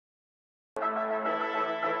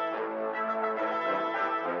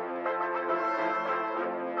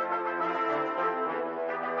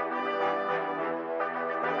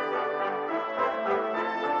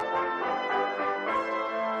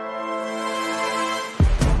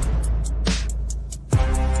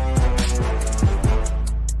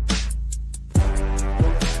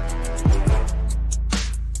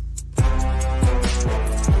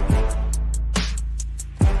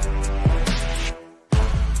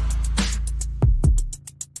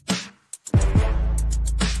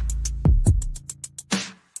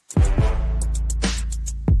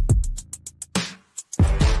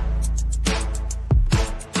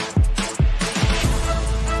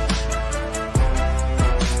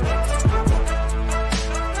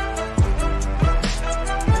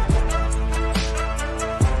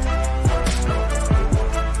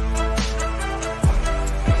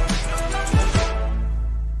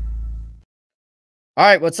All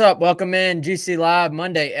right, what's up? Welcome in GC Live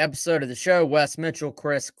Monday episode of the show. Wes Mitchell,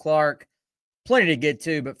 Chris Clark. Plenty to get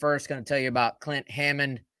to, but first, going to tell you about Clint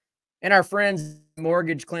Hammond and our friends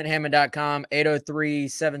mortgage, clint.hammond.com.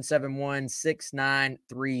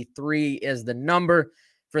 803-771-6933 is the number. If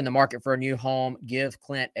you're in the market for a new home, give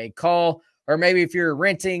Clint a call. Or maybe if you're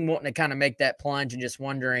renting, wanting to kind of make that plunge and just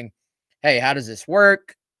wondering, hey, how does this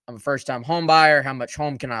work? I'm a first-time home buyer. How much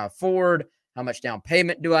home can I afford? How much down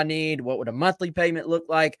payment do I need? What would a monthly payment look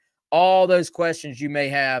like? All those questions you may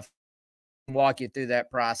have, walk you through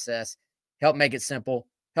that process, help make it simple,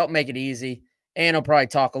 help make it easy, and I'll probably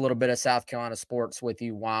talk a little bit of South Carolina sports with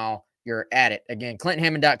you while you're at it. Again,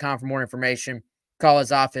 clint.hammond.com for more information. Call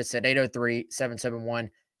his office at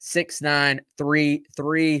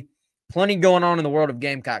 803-771-6933. Plenty going on in the world of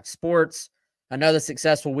Gamecock sports. Another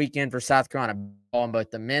successful weekend for South Carolina on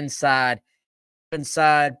both the men's side and women's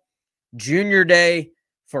side. Junior Day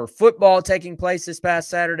for football taking place this past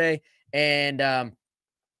Saturday. And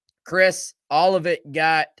Chris, all of it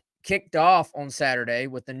got kicked off on Saturday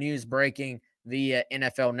with the news breaking via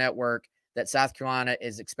NFL Network that South Carolina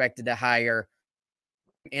is expected to hire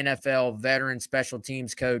NFL veteran special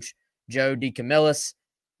teams coach Joe DeCamillis,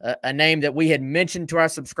 a name that we had mentioned to our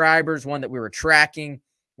subscribers, one that we were tracking,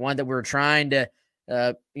 one that we were trying to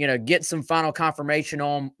get some final confirmation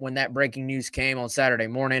on when that breaking news came on Saturday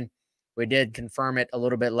morning. We did confirm it a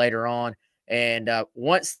little bit later on. And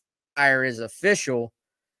once the hire is official,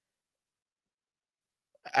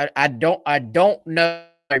 I don't know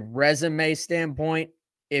a resume standpoint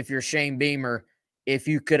if you're Shane Beamer, if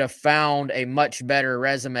you could have found a much better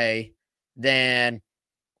resume than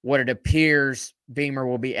what it appears Beamer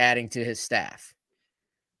will be adding to his staff.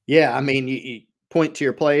 Yeah, I mean, you point to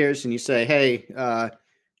your players and you say, hey,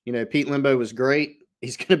 Pete Lembo was great.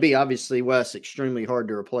 He's going to be, obviously, Wes, extremely hard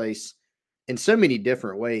to replace in so many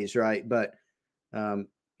different ways, right? But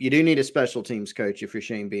you do need a special teams coach if you're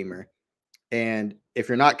Shane Beamer. And if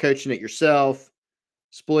you're not coaching it yourself,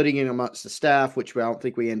 splitting it amongst the staff, which I don't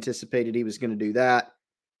think we anticipated he was going to do that,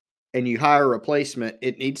 and you hire a replacement,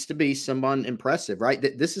 it needs to be someone impressive, right?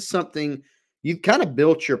 This is something you've kind of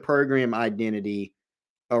built your program identity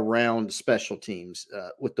around special teams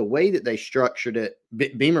with the way that they structured it.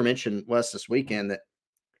 Beamer mentioned Wes this weekend that,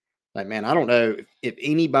 like, man, I don't know if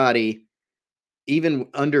anybody, even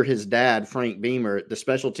under his dad, Frank Beamer, the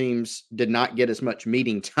special teams did not get as much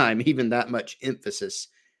meeting time, even that much emphasis.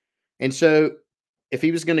 And so if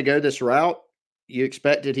he was going to go this route, you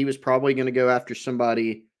expected he was probably going to go after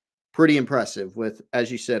somebody pretty impressive with,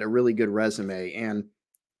 as you said, a really good resume. And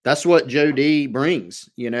that's what Joe D brings.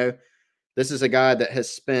 This is a guy that has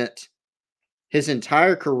spent his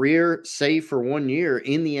entire career, save for 1 year,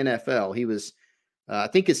 in the NFL. He was, I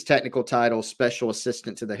think his technical title, special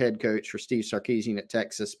assistant to the head coach for Steve Sarkisian at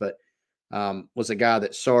Texas, but was a guy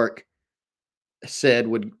that Sark said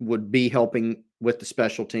would be helping with the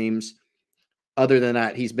special teams. Other than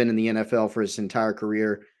that, he's been in the NFL for his entire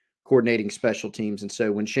career, coordinating special teams. And so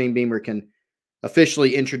when Shane Beamer can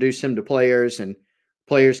officially introduce him to players and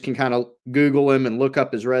players can kind of Google him and look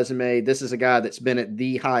up his resume, this is a guy that's been at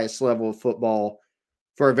the highest level of football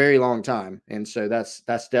for a very long time. And so that's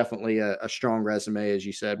definitely a strong resume, as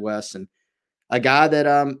you said, Wes, and a guy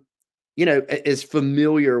that, is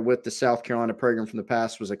familiar with the South Carolina program from the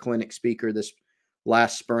past, was a clinic speaker this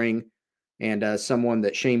last spring, and someone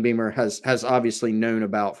that Shane Beamer has obviously known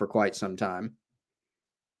about for quite some time.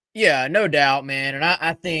 Yeah, no doubt, man. And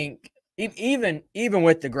I think even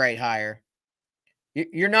with the great hire,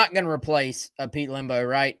 you're not going to replace a Pete Lembo,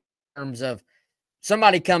 right? In terms of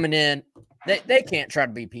somebody coming in, they can't try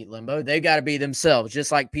to be Pete Lembo. They got to be themselves,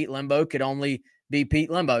 just like Pete Lembo could only be Pete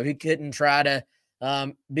Lembo. He couldn't try to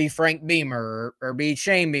be Frank Beamer or be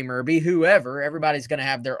Shane Beamer or be whoever. Everybody's going to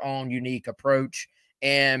have their own unique approach.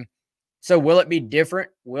 And so will it be different?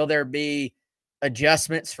 Will there be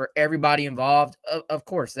adjustments for everybody involved? Of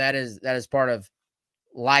course, that is part of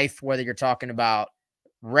life, whether you're talking about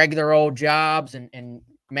regular old jobs and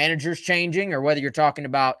managers changing, or whether you're talking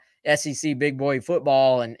about SEC big boy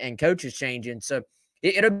football and coaches changing. So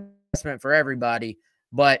it'll be an adjustment for everybody.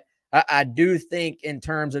 But I do think in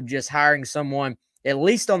terms of just hiring someone, at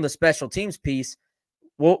least on the special teams piece,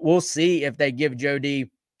 we'll see if they give Joe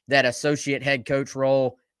D that associate head coach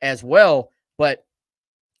role as well. But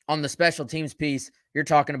on the special teams piece, you're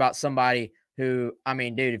talking about somebody who, I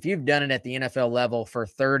mean, dude, if you've done it at the NFL level for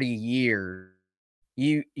 30 years,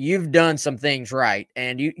 you've done some things right,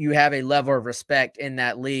 and you have a level of respect in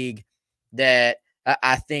that league that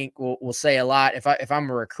I think will say a lot. If I'm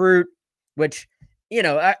a recruit, which,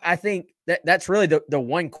 I think that's really the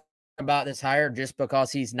one about this hire, just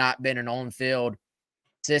because he's not been an on-field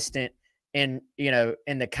assistant in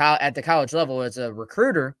at the college level as a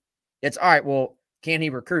recruiter, it's all right. Well, can he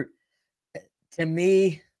recruit? To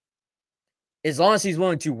me, as long as he's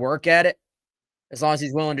willing to work at it, as long as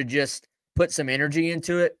he's willing to just put some energy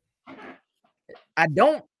into it, I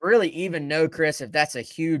don't really even know, Chris, if that's a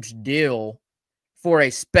huge deal for a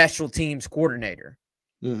special teams coordinator.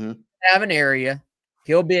 Mm-hmm. Have an area,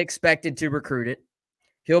 he'll be expected to recruit it.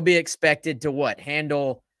 He'll be expected to what?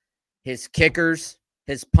 Handle his kickers,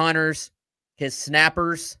 his punters, his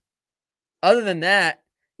snappers. Other than that,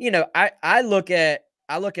 I look at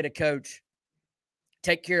a coach,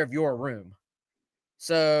 take care of your room.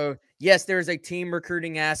 So, yes, there's a team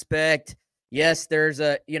recruiting aspect. Yes, there's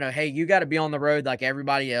hey, you got to be on the road like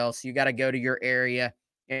everybody else. You got to go to your area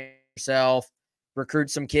yourself, recruit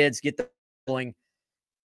some kids, get the bowling.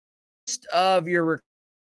 Of your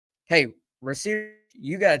hey, receiver,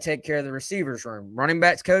 you got to take care of the receivers room. Running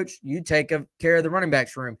backs coach, you take care of the running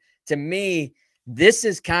backs room. To me, this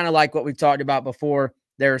is kind of like what we talked about before.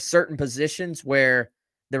 There are certain positions where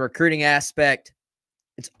the recruiting aspect,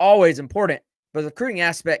 it's always important, but the recruiting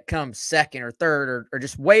aspect comes second or third or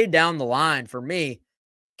just way down the line for me.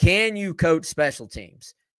 Can you coach special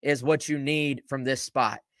teams is what you need from this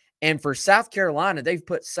spot. And for South Carolina, they've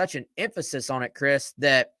put such an emphasis on it, Chris,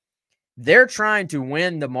 that they're trying to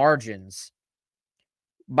win the margins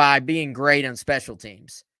by being great on special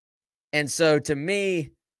teams. And so to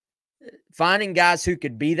me, finding guys who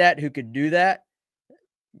could be that, who could do that,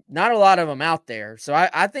 not a lot of them out there. So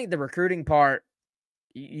I think the recruiting part,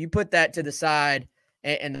 you put that to the side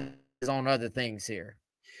and on other things here.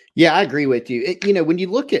 Yeah, I agree with you. When you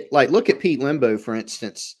look at Pete Lembo, for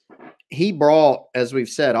instance, he brought, as we've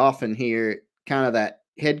said often here, kind of that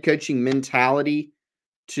head coaching mentality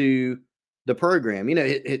to the program.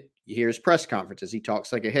 You hears press conferences. He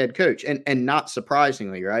talks like a head coach, and not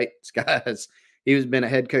surprisingly, right? He was been a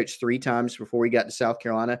head coach 3 times before he got to South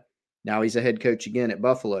Carolina. Now he's a head coach again at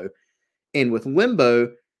Buffalo. And with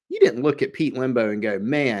Lembo, you didn't look at Pete Lembo and go,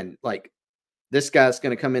 man, like this guy's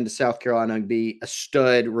going to come into South Carolina and be a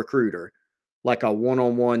stud recruiter, like a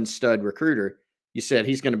one-on-one stud recruiter. You said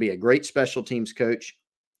he's going to be a great special teams coach.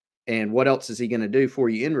 And what else is he going to do for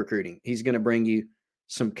you in recruiting? He's going to bring you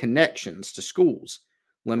some connections to schools.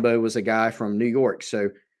 Lembo was a guy from New York, so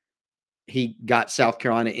he got South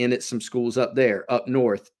Carolina in at some schools up there, up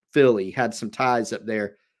north, Philly, had some ties up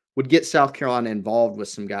there, would get South Carolina involved with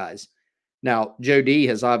some guys. Now, Joe D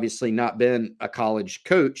has obviously not been a college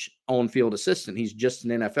coach, on-field assistant. He's just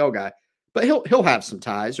an NFL guy, but he'll have some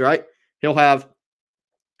ties, right? He'll have,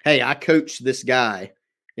 hey, I coached this guy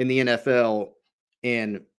in the NFL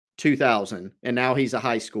in 2000, and now he's a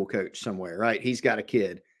high school coach somewhere, right? He's got a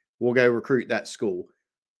kid. We'll go recruit that school.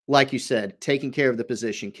 Like you said, taking care of the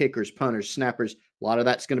position, kickers, punters, snappers, a lot of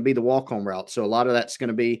that's going to be the walk-on route. So a lot of that's going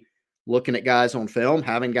to be looking at guys on film,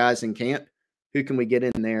 having guys in camp. Who can we get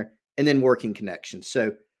in there? And then working connections.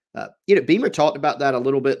 So, Beamer talked about that a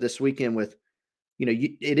little bit this weekend with,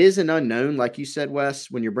 it is an unknown, like you said, Wes,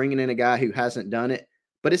 when you're bringing in a guy who hasn't done it,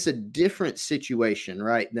 but it's a different situation,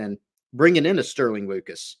 right, than bringing in a Sterling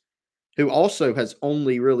Lucas, who also has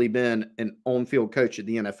only really been an on-field coach at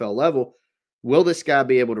the NFL level. Will this guy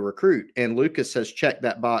be able to recruit? And Lucas has checked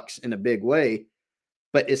that box in a big way,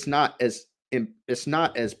 but it's not as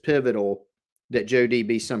pivotal that Joe D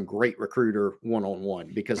be some great recruiter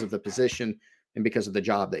one-on-one because of the position and because of the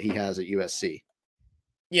job that he has at USC.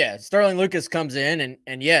 Yeah, Sterling Lucas comes in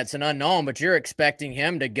and yeah, it's an unknown, but you're expecting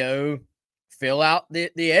him to go fill out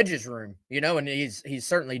the edges room, and he's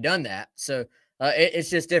certainly done that. So it's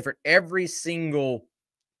just different. Every single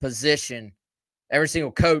position, every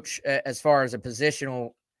single coach, as far as a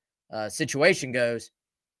positional situation goes,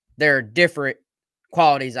 there are different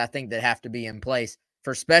qualities I think that have to be in place.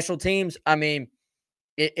 For special teams, I mean,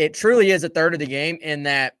 it truly is a third of the game in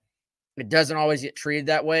that it doesn't always get treated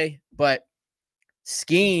that way, but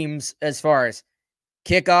schemes as far as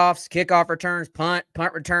kickoffs, kickoff returns, punt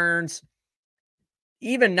returns,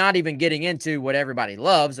 even not even getting into what everybody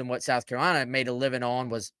loves and what South Carolina made a living on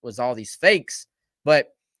was all these fakes,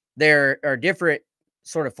 but there are different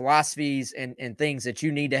sort of philosophies and things that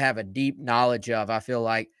you need to have a deep knowledge of, I feel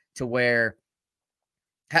like, to where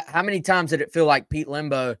how many times did it feel like Pete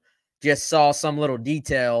Lembo just saw some little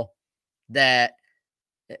detail that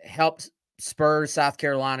helped spur South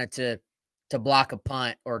Carolina to block a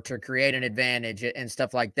punt or to create an advantage and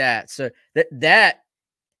stuff like that. So that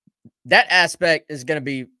aspect is going to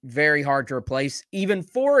be very hard to replace, even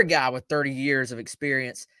for a guy with 30 years of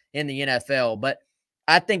experience in the NFL. But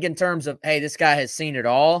I think in terms of, hey, this guy has seen it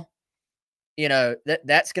all,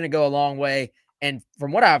 that's going to go a long way. And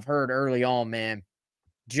from what I've heard early on, man,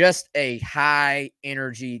 just a high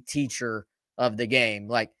energy teacher of the game.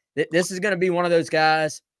 Like this is going to be one of those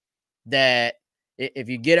guys that if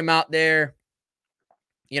you get him out there,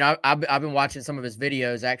 I've been watching some of his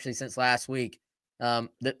videos actually since last week. The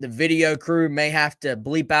video crew may have to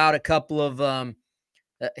bleep out a couple of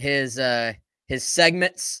his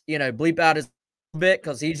segments, bleep out his bit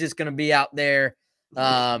because he's just going to be out there,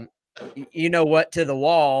 to the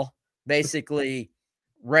wall, basically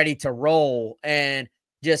ready to roll, and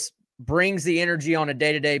just brings the energy on a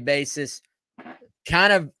day-to-day basis.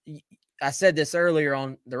 Kind of, I said this earlier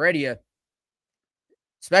on the radio,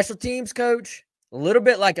 special teams coach, a little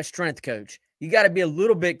bit like a strength coach. You got to be a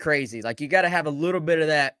little bit crazy. Like you got to have a little bit of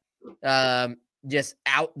that just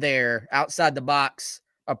out there, outside the box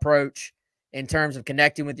approach in terms of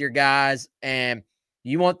connecting with your guys. And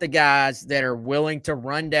you want the guys that are willing to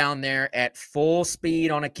run down there at full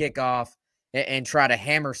speed on a kickoff and try to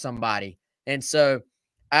hammer somebody. And so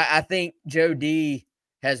I think Joe D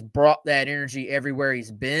has brought that energy everywhere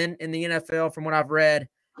he's been in the NFL from what I've read.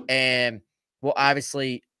 And we'll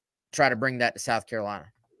obviously try to bring that to South Carolina.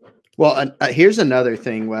 Well, here's another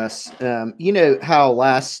thing, Wes. You know how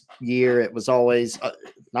last year it was always,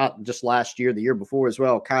 not just last year, the year before as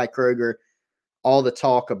well, Kai Kroger, all the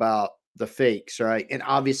talk about the fakes, right? And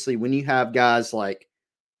obviously when you have guys like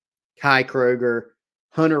Kai Kroger,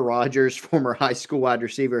 Hunter Rogers, former high school wide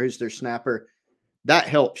receiver, who's their snapper, that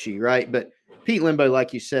helps you, right? But Pete Lembo,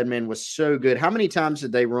 like you said, man, was so good. How many times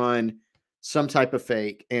did they run some type of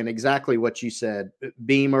fake? And exactly what you said,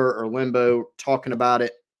 Beamer or Lembo talking about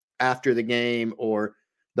it after the game or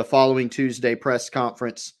the following Tuesday press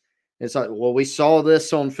conference. It's like, well, we saw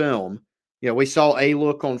this on film. We saw a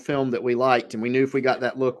look on film that we liked, and we knew if we got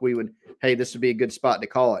that look, we would, hey, this would be a good spot to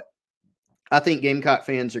call it. I think Gamecock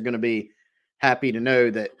fans are going to be happy to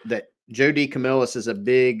know that Joe D. Camillus is a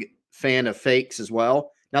big fan of fakes as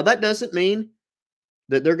well. Now, that doesn't mean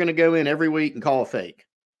that they're going to go in every week and call a fake.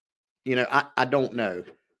 I don't know.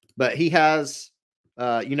 But he has,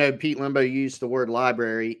 Pete Lembo used the word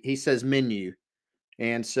library. He says menu.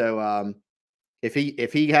 And so if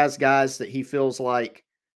he has guys that he feels like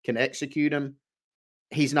can execute them,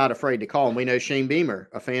 he's not afraid to call them. We know Shane Beamer,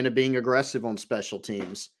 a fan of being aggressive on special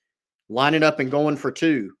teams, lining up and going for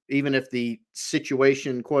two, even if the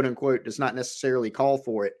situation, quote unquote, does not necessarily call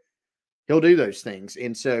for it. He'll do those things.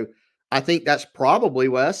 And so I think that's probably,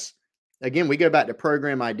 Wes, again, we go back to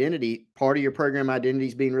program identity. Part of your program identity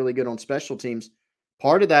is being really good on special teams.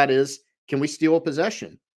 Part of that is, can we steal a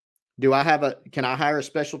possession? Can I hire a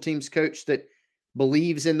special teams coach that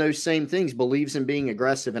believes in those same things, believes in being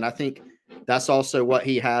aggressive? And I think that's also what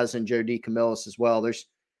he has in Joe D. Camillus as well. There's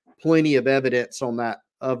plenty of evidence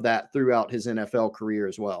of that throughout his NFL career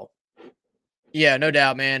as well. Yeah, no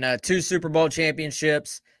doubt, man. 2 Super Bowl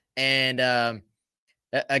championships, and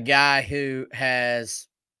a guy who has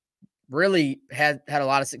really had a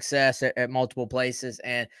lot of success at multiple places.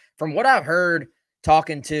 And from what I've heard,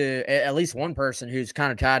 talking to at least one person who's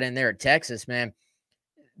kind of tied in there at Texas, man,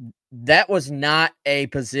 that was not a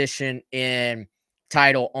position in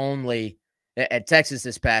title only at Texas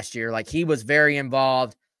this past year. Like, he was very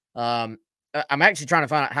involved. I'm actually trying to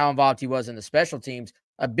find out how involved he was in the special teams.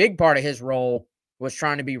 A big part of his role was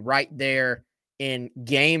trying to be right there in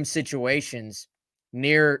game situations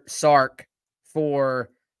near Sark for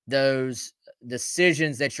those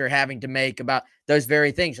decisions that you're having to make about those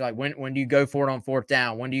very things. Like, when do you go for it on 4th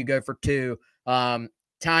down? When do you go for 2?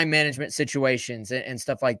 Time management situations and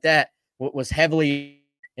stuff like that was heavily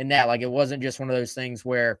in that. Like, it wasn't just one of those things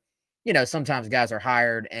where, sometimes guys are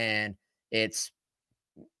hired and it's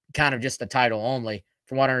kind of just the title only.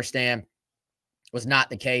 From what I understand, was not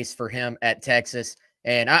the case for him at Texas.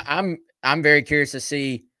 And I'm very curious to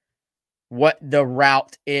see what the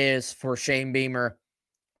route is for Shane Beamer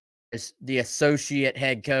as the associate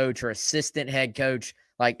head coach or assistant head coach,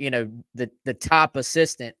 like, the top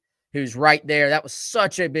assistant who's right there. That was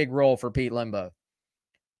such a big role for Pete Lembo.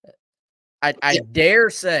 I dare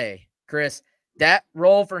say, Chris, that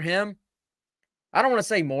role for him, I don't want to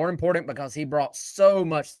say more important because he brought so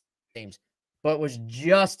much teams, but was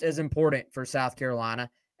just as important for South Carolina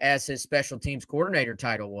as his special teams coordinator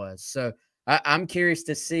title was. So I'm curious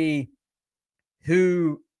to see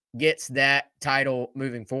who gets that title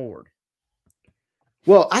moving forward.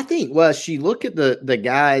 Well, I think, Wes, you look at the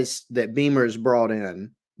guys that Beamer's brought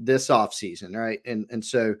in this offseason, right? And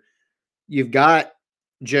so you've got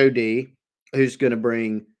Joe D, who's going to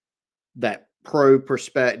bring that pro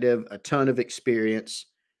perspective, a ton of experience.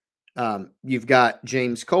 You've got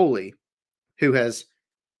James Coley, who has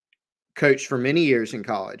coached for many years in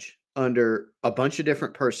college under a bunch of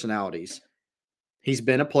different personalities. He's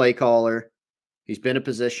been a play caller. He's been a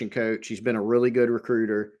position coach. He's been a really good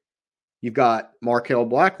recruiter. You've got Markel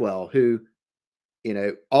Blackwell, who,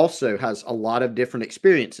 also has a lot of different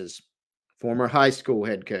experiences. Former high school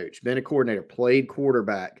head coach, been a coordinator, played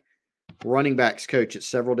quarterback, running backs coach at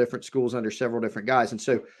several different schools under several different guys. And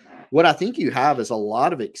so what I think you have is a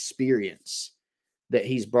lot of experience that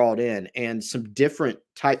he's brought in and some different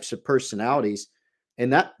types of personalities.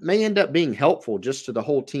 And that may end up being helpful just to the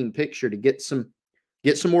whole team picture to get some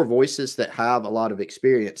more voices that have a lot of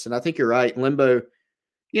experience. And I think you're right. Limbo,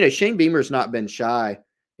 Shane Beamer's not been shy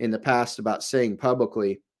in the past about saying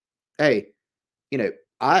publicly, hey,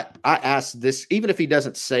 I asked this, even if he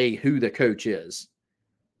doesn't say who the coach is,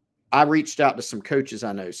 I reached out to some coaches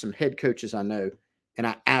I know, some head coaches I know, and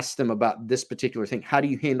I asked them about this particular thing. How do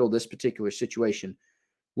you handle this particular situation?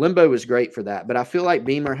 Limbo was great for that. But I feel like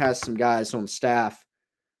Beamer has some guys on staff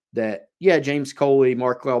that, James Coley,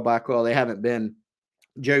 Markel Blackwell, they haven't been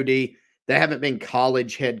Joe D. They haven't been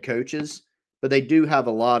college head coaches, but they do have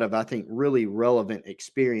a lot of, I think, really relevant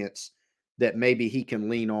experience that maybe he can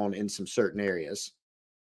lean on in some certain areas.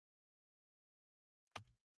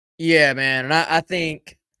 Yeah, man. And I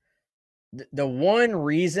think the one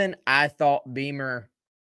reason I thought Beamer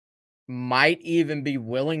might even be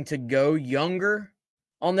willing to go younger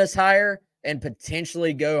on this hire and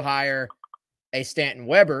potentially go hire a Stanton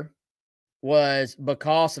Weber was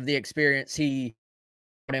because of the experience he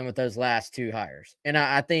put in with those last two hires. And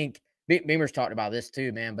I think Beamer's talked about this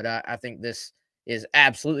too, man, but I think this is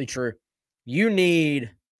absolutely true. You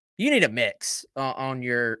need a mix on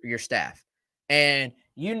your staff, and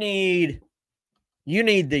you need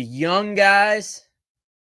the young guys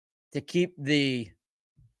to keep the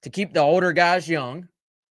older guys young.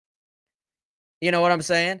 You know what I'm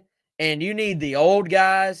saying? And you need the old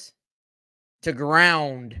guys to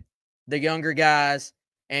ground the younger guys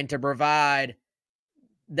and to provide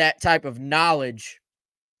that type of knowledge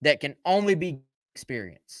that can only be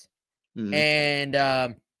experience. Mm-hmm.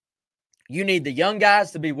 And you need the young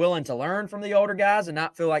guys to be willing to learn from the older guys and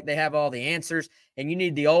not feel like they have all the answers. And you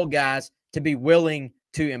need the old guys to be willing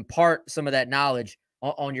to impart some of that knowledge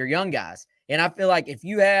on your young guys. And I feel like if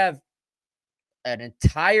you have an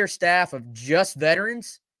entire staff of just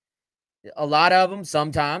veterans, a lot of them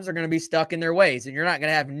sometimes are going to be stuck in their ways, and you're not going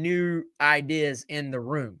to have new ideas in the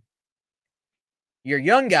room. Your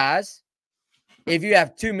young guys, if you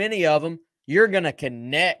have too many of them, you're going to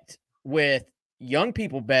connect with young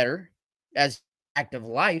people better as active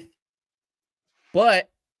life. But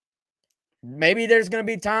maybe there's going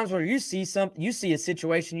to be times where you see a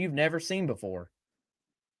situation you've never seen before.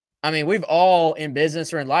 I mean, we've all in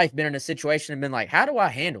business or in life been in a situation and been like, how do I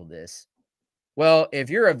handle this? Well, if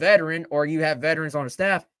you're a veteran or you have veterans on a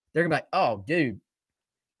staff, they're going to be like, oh, dude,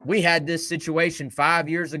 we had this situation 5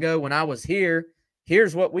 years ago when I was here.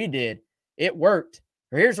 Here's what we did. It worked.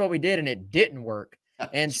 Or here's what we did and it didn't work.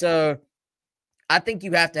 And so I think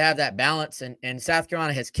you have to have that balance. And South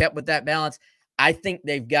Carolina has kept with that balance. I think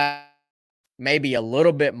they've got maybe a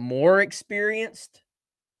little bit more experienced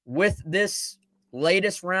with this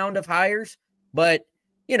latest round of hires. But,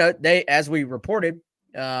 they, as we reported,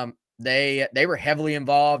 they were heavily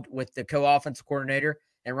involved with the co-offensive coordinator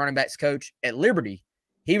and running backs coach at Liberty.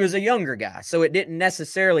 He was a younger guy, so it didn't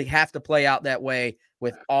necessarily have to play out that way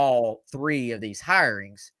with all three of these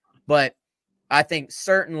hirings. But I think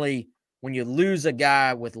certainly when you lose a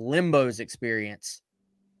guy with Limbo's experience,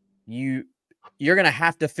 you're going to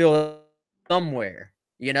have to fill somewhere,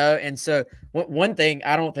 And so one thing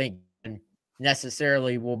I don't think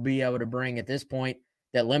necessarily will be able to bring at this point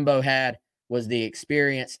that Limbo had was the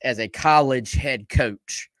experience as a college head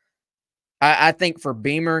coach. I think for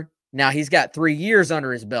Beamer, now he's got 3 years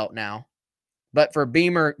under his belt now, but for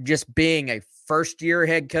Beamer just being a first-year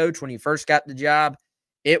head coach when he first got the job,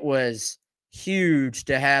 it was huge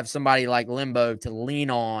to have somebody like Limbo to lean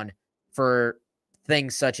on for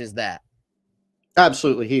things such as that.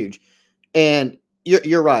 Absolutely huge. And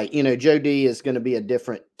you're right. Joe D is going to be a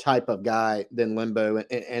different type of guy than Limbo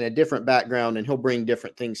and a different background, and he'll bring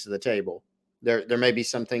different things to the table. There may be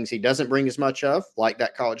some things he doesn't bring as much of, like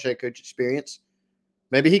that college head coach experience.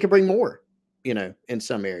 Maybe he could bring more, in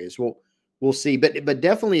some areas. We'll see. But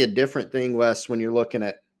definitely a different thing, Wes, when you're looking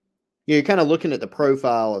at, you're kind of looking at the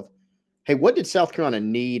profile of, hey, what did South Carolina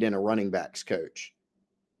need in a running backs coach?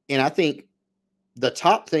 And I think the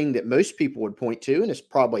top thing that most people would point to, and it's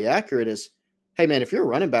probably accurate, is, hey, man, if you're a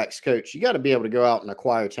running backs coach, you got to be able to go out and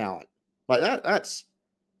acquire talent. Like that's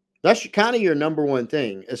kind of your number one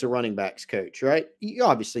thing as a running backs coach, right? You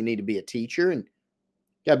obviously need to be a teacher and you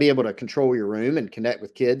got to be able to control your room and connect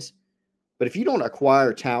with kids. But if you don't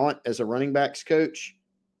acquire talent as a running backs coach,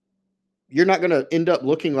 you're not going to end up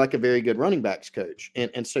looking like a very good running backs coach.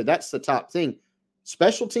 And so that's the top thing.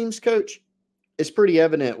 Special teams coach, it's pretty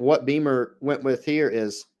evident what Beamer went with here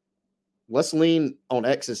is let's lean on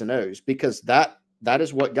X's and O's, because that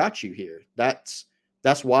is what got you here. That's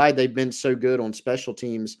why they've been so good on special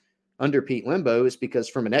teams under Pete Lembo, is because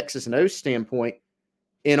from an X's and O's standpoint,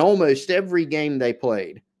 in almost every game they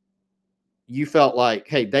played, you felt like,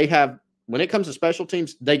 hey, they have, when it comes to special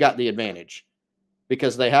teams, they got the advantage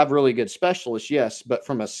because they have really good specialists, yes, but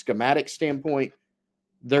from a schematic standpoint,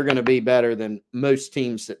 they're going to be better than most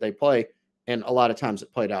teams that they play. And a lot of times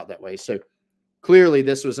it played out that way. So clearly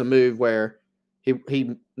this was a move where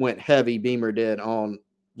he went heavy, Beamer did, on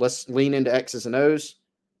let's lean into X's and O's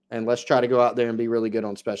and let's try to go out there and be really good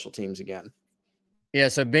on special teams again. Yeah,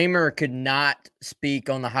 so Beamer could not speak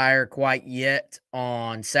on the hire quite yet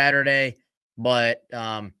on Saturday, but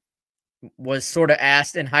was sort of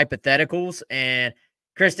asked in hypotheticals. And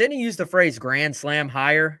Chris, didn't he use the phrase grand slam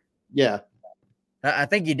hire? Yeah. I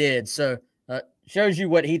think he did. So shows you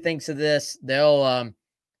what he thinks of this. They'll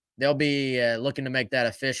be looking to make that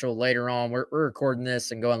official later on. We're recording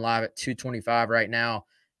this and going live at 2:25 right now.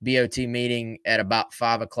 BOT meeting at about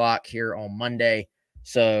 5 o'clock here on Monday.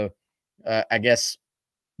 So I guess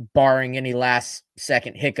barring any last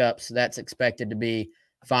second hiccups, that's expected to be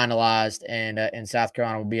finalized, and South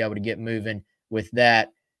Carolina will be able to get moving with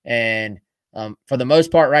that. And for the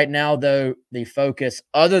most part right now, though, the focus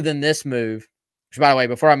other than this move, which, by the way,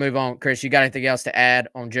 before I move on, Chris, you got anything else to add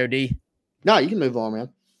on Joe D? No, you can move on,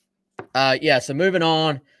 man. Yeah, so moving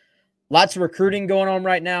on. Lots of recruiting going on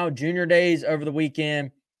right now. Junior days over the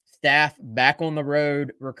weekend. Staff back on the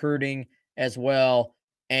road recruiting as well.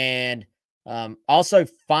 And also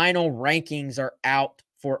final rankings are out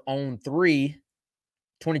for On 3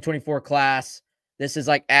 2024 class. This is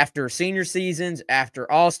like after senior seasons,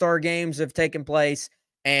 after all-star games have taken place,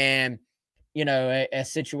 and, you know, a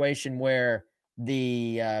situation where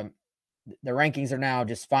the rankings are now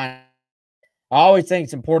just fine. I always think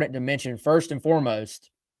it's important to mention first and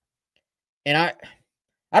foremost, and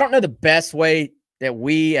I don't know the best way that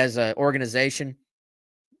we as an organization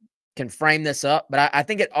can frame this up, but I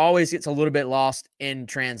think it always gets a little bit lost in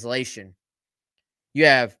translation. You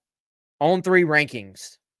have On 3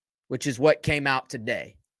 rankings, which is what came out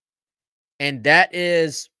today. And that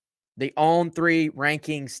is the On 3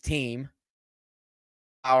 rankings team.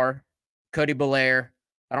 Our Cody Belair.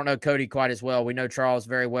 I don't know Cody quite as well. We know Charles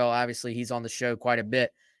very well. Obviously, he's on the show quite a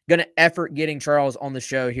bit. Going to effort getting Charles on the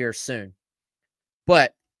show here soon.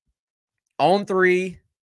 But On 3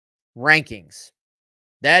 rankings,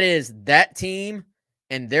 that is that team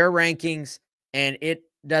and their rankings, and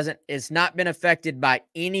it's not been affected by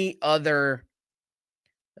any other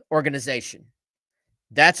organization.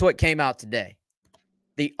 That's what came out today.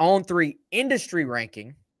 The On 3 industry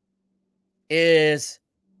ranking is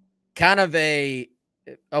kind of a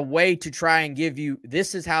way to try and give you,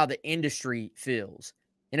 this is how the industry feels.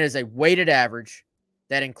 And it is a weighted average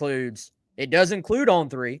that includes, it does include On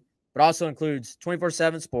 3, but also includes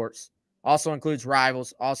 24/7 Sports, also includes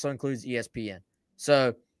Rivals, also includes ESPN.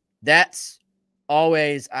 So that's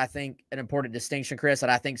always, I think, an important distinction, Chris, that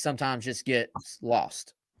I think sometimes just gets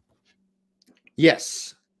lost.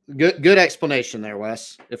 Yes. Good explanation there,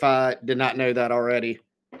 Wes. If I did not know that already,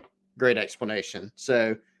 great explanation.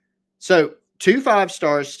 So 2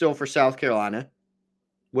 5-stars still for South Carolina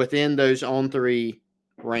within those On 3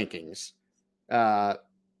 rankings.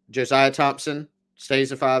 Josiah Thompson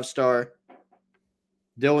stays a 5-star.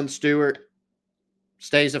 Dylan Stewart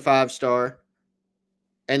stays a 5-star.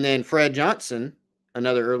 And then Fred Johnson,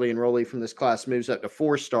 another early enrollee from this class, moves up to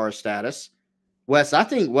 4-star status. Wes, I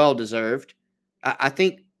think well-deserved. I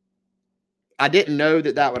think I didn't know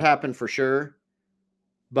that would happen for sure.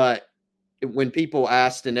 But when people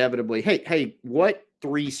asked inevitably, hey, what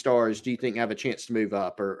 3 stars do you think have a chance to move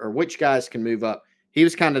up, or which guys can move up? He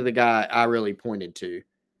was kind of the guy I really pointed to,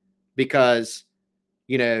 because,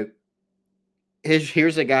 you know,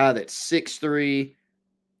 here's a guy that's 6'3",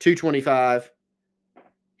 225.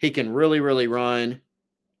 He can really, really run.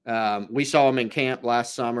 We saw him in camp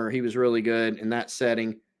last summer. He was really good in that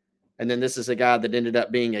setting. And then this is a guy that ended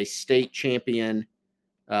up being a state champion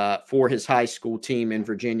for his high school team in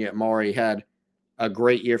Virginia at Maury. Had a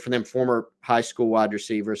great year for them, former high school wide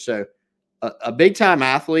receiver. So a big-time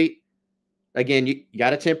athlete. Again, you got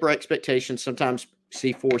to temper expectations. Sometimes we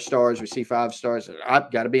see 4 stars, we see 5 stars. I've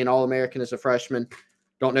got to be an All-American as a freshman.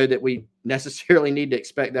 Don't know that we necessarily need to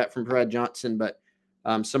expect that from Fred Johnson, but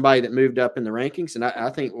somebody that moved up in the rankings, and I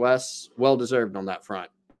think Wes well-deserved on that front.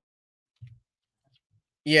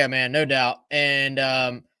 Yeah, man, no doubt.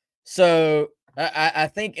 And so I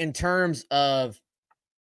think in terms of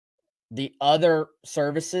the other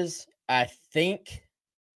services, I think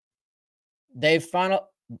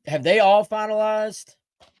have they all finalized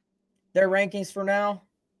their rankings for now?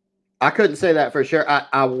 I couldn't say that for sure.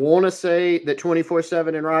 I want to say that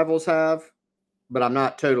 24/7 and Rivals have, but I'm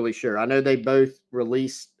not totally sure. I know they both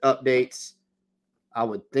release updates. I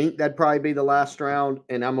would think that'd probably be the last round,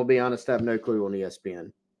 and I'm gonna be honest, I have no clue on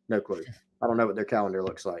ESPN. No clue. I don't know what their calendar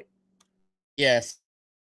looks like. Yes,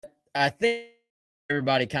 I think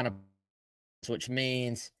everybody kind of, which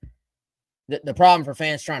means the problem for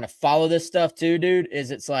fans trying to follow this stuff too, dude, is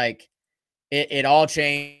it's like it all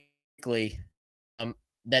changed quickly.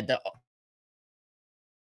 That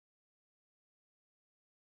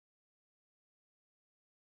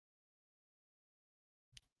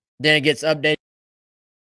then it gets updated.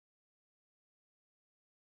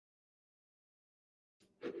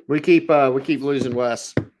 We keep losing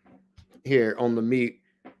Wes here on the mute.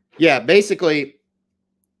 Yeah, basically,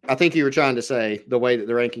 I think you were trying to say the way that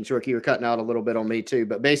the rankings work. You were cutting out a little bit on me too,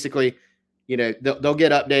 but basically, you know, they'll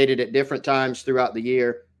get updated at different times throughout the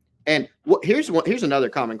year. And here's another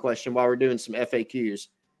common question while we're doing some FAQs.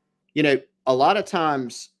 You know, a lot of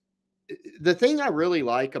times, the thing I really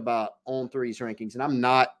like about On3's rankings, and I'm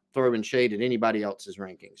not throwing shade at anybody else's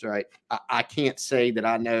rankings, right? I can't say that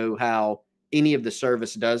I know how any of the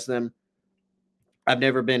service does them. I've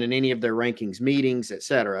never been in any of their rankings meetings,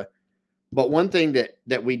 etc. But one thing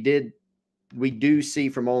that we do see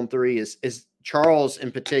from On3 is Charles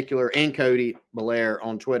in particular and Cody Belair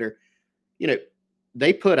on Twitter. You know,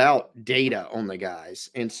 they put out data on the guys,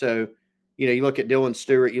 and so you know, you look at Dylan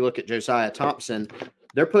Stewart, you look at Josiah Thompson.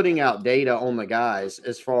 They're putting out data on the guys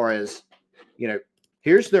as far as, you know,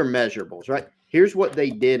 here's their measurables, right? Here's what they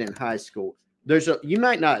did in high school. You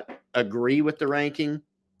might not agree with the ranking.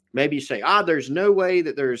 Maybe you say, there's no way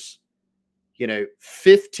that there's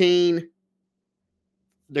 15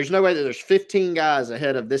 guys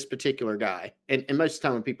ahead of this particular guy. And most of the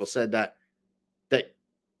time when people said that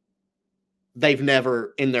they've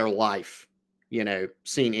never in their life,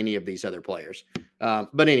 seen any of these other players.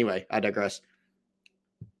 But anyway, I digress.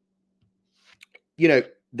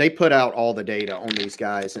 They put out all the data on these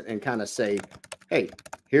guys and kind of say, hey,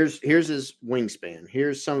 here's his wingspan.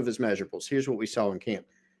 Here's some of his measurables. Here's what we saw in camp.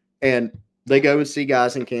 And they go and see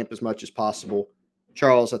guys in camp as much as possible.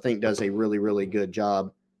 Charles, I think, does a really, really good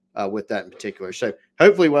job with that in particular. So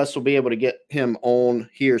hopefully Wes will be able to get him on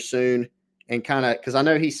here soon and kind of, because I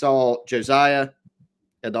know he saw Josiah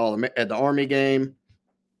at the Army game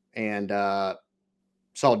and saw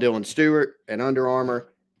Dylan Stewart at Under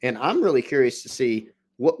Armour. And I'm really curious to see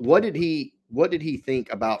what did he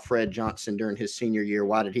think about Fred Johnson during his senior year?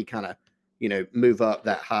 Why did he kind of, move up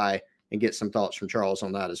that high? And get some thoughts from Charles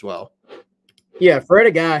on that as well. Yeah, Fred,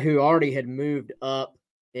 a guy who already had moved up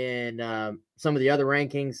in some of the other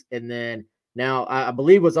rankings, and then now I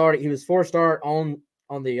believe he was 4-star on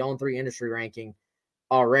the On3 industry ranking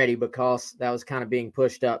already, because that was kind of being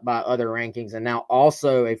pushed up by other rankings, and now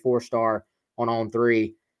also a 4-star on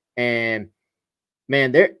On3. And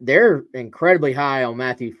man, they're incredibly high on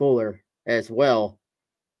Matthew Fuller as well.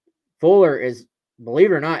 Fuller is,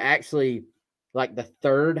 believe it or not, actually like the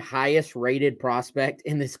third highest rated prospect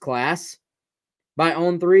in this class by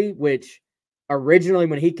On3, which originally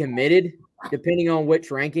when he committed, depending on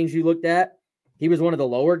which rankings you looked at, he was one of the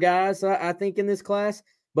lower guys, I think, in this class.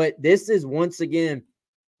 But this is, once again,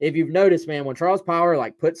 if you've noticed, man, when Charles Power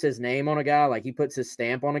puts his name on a guy, like he puts his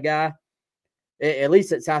stamp on a guy, at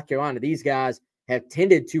least at South Carolina, these guys have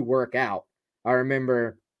tended to work out. I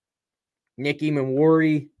remember Nick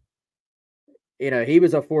Eamon-Worry, he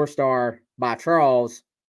was a 4-star by Charles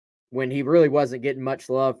when he really wasn't getting much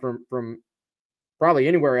love from probably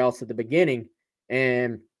anywhere else at the beginning.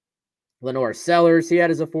 And Lenore Sellers, he had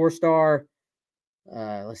as a 4-star.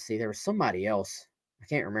 Let's see, there was somebody else. I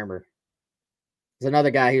can't remember. There's another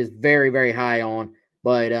guy he was very, very high on.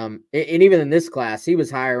 But and even in this class, he was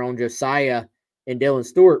higher on Josiah and Dylan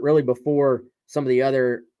Stewart really before some of the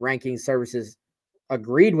other ranking services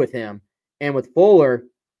agreed with him. And with Fuller,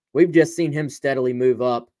 we've just seen him steadily move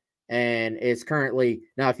up, and is currently,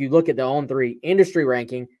 now if you look at the On3 industry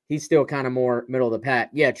ranking, he's still kind of more middle of the pack.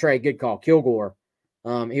 Yeah, Trey, good call. Kilgore.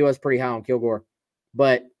 He was pretty high on Kilgore.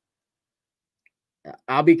 But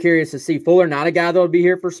I'll be curious to see. Fuller, not a guy that will be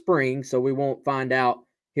here for spring, so we won't find out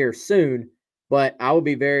here soon. But I will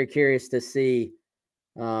be very curious to see,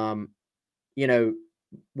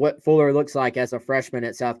 what Fuller looks like as a freshman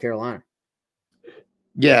at South Carolina.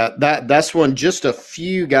 Yeah, that's one. Just a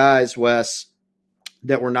few guys, Wes,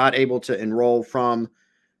 that were not able to enroll from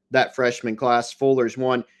that freshman class. Fuller's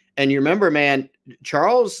one. And you remember, man,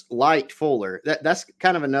 Charles liked Fuller. That's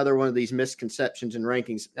kind of another one of these misconceptions in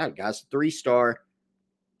rankings. That guy's 3-star.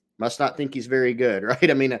 Must not think he's very good,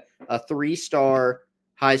 right? I mean, a 3-star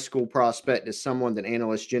high school prospect is someone that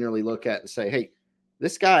analysts generally look at and say, hey,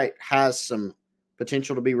 this guy has some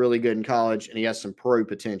potential to be really good in college, and he has some pro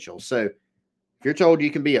potential. So if you're told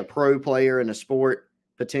you can be a pro player in a sport,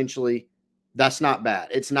 potentially, that's not bad.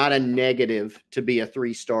 It's not a negative to be a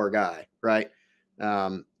 3-star guy, right?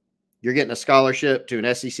 You're getting a scholarship to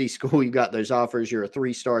an SEC school. You got those offers. You're a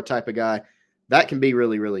 3-star type of guy. That can be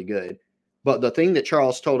really, really good. But the thing that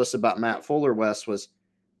Charles told us about Matt Fuller, Wes, was,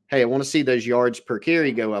 hey, I want to see those yards per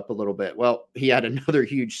carry go up a little bit. Well, he had another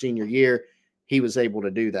huge senior year. He was able to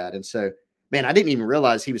do that. And so, man, I didn't even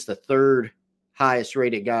realize he was the 3rd highest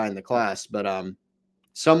rated guy in the class. But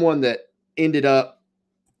someone that ended up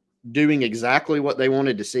doing exactly what they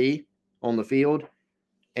wanted to see on the field.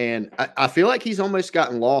 And I feel like he's almost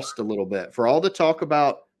gotten lost a little bit. For all the talk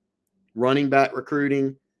about running back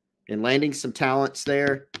recruiting and landing some talents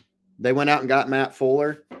there, they went out and got Matt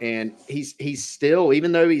Fuller, and he's still,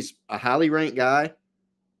 even though he's a highly ranked guy,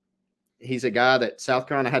 he's a guy that South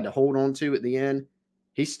Carolina had to hold on to at the end.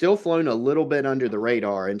 He's still flown a little bit under the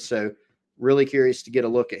radar, and so really curious to get a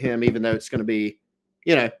look at him, even though it's going to be,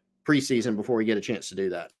 preseason before we get a chance to do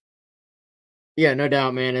that. Yeah, no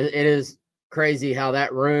doubt, man. It is crazy how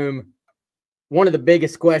that room, one of the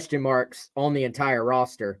biggest question marks on the entire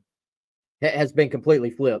roster, has been completely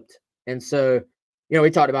flipped. And so, we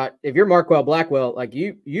talked about, if you're Marquell Blackwell, like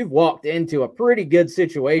you've walked into a pretty good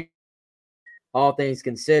situation, all things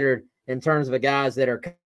considered, in terms of the guys that are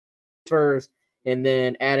first, and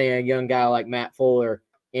then adding a young guy like Matt Fuller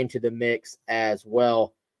into the mix as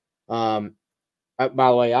well. By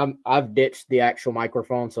the way, I've ditched the actual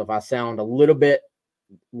microphone, so if I sound a little bit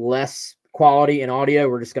less quality in audio,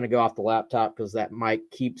 we're just going to go off the laptop because that mic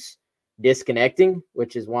keeps disconnecting,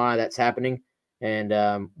 which is why that's happening.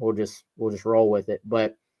 And we'll just roll with it.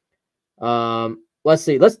 But let's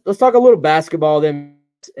see. Let's talk a little basketball then,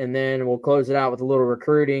 and then we'll close it out with a little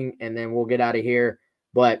recruiting, and then we'll get out of here.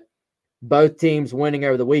 But both teams winning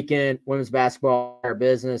over the weekend. Women's basketball, our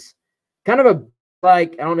business. Kind of I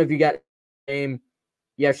don't know if you got the game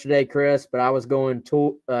yesterday, Chris, but I was going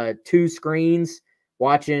two screens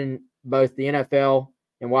watching both the NFL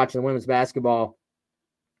and watching the women's basketball.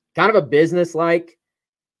 Kind of a business-like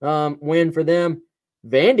win for them.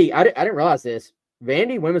 Vandy, I didn't realize this.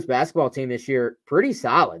 Vandy women's basketball team this year, pretty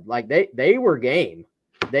solid. Like they were game.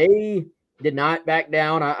 They did not back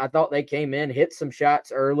down. I thought they came in, hit some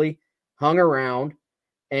shots early, hung around,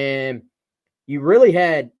 and you really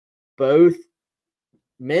had both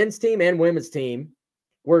men's team and women's team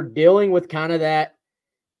were dealing with kind of that.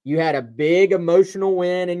 You had a big emotional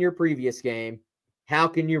win in your previous game. How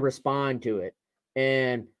can you respond to it?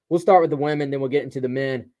 And we'll start with the women, then we'll get into the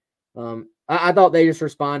men. I thought they just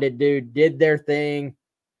responded, dude, did their thing.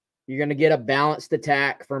 You're going to get a balanced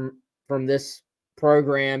attack from this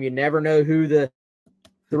program. You never know who the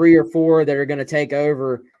 3 or 4 that are going to take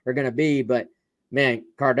over are going to be. But, man,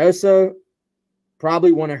 Cardoso,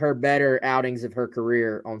 probably one of her better outings of her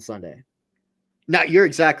career on Sunday. No, you're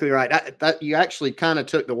exactly right. That you actually kind of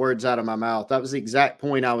took the words out of my mouth. That was the exact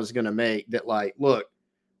point I was going to make, that, like, look,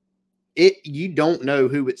 you don't know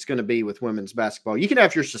who it's going to be with women's basketball. You can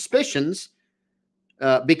have your suspicions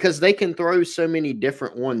because they can throw so many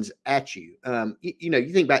different ones at you.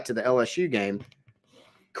 You think back to the LSU game.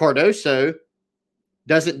 Cardoso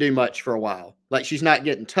doesn't do much for a while. Like, she's not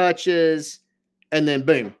getting touches, and then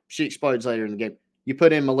boom, she explodes later in the game. You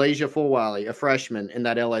put in Malaysia Fulwiley, a freshman, in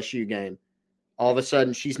that LSU game. All of a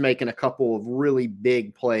sudden, she's making a couple of really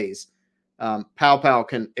big plays. Pow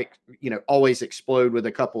can, always explode with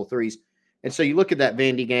a couple of threes. And so you look at that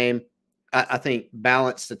Vandy game, I think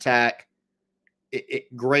balanced attack,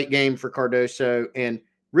 great game for Cardoso. And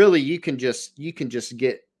really you can just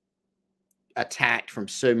get attacked from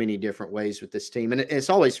so many different ways with this team. And it's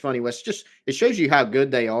always funny, Wes, it shows you how good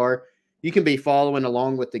they are. You can be following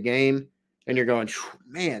along with the game and you're going,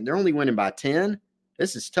 man, they're only winning by 10.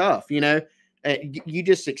 This is tough. You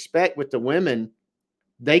just expect with the women,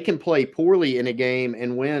 they can play poorly in a game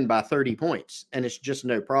and win by 30 points, and it's just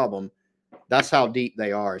no problem. That's how deep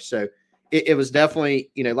they are. So it was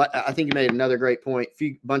definitely, I think you made another great point,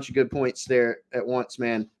 bunch of good points there at once,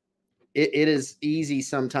 man. It is easy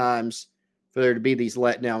sometimes for there to be these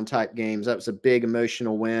letdown type games. That was a big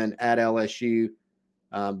emotional win at LSU.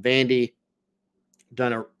 Vandy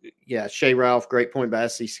Shea Ralph, great point by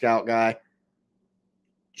SC Scout guy.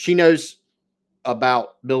 She knows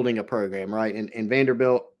about building a program, right? And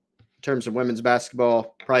Vanderbilt, in terms of women's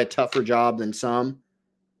basketball, probably a tougher job than some.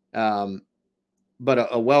 but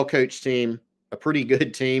a well-coached team, a pretty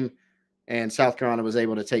good team, and South Carolina was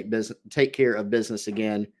able to take care of business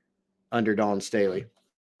again under Dawn Staley.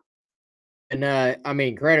 And I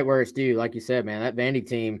mean, credit where it's due. Like you said, man, that Vandy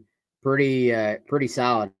team pretty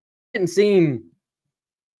solid. Didn't seem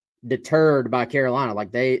deterred by Carolina.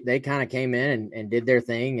 Like they kind of came in and did their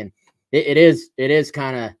thing, and it is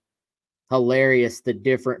kind of hilarious the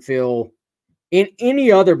different feel in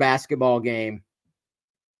any other basketball game.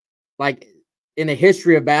 Like in the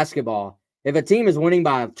history of basketball, if a team is winning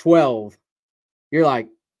by 12, you're like,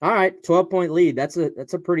 all right, 12-point lead. That's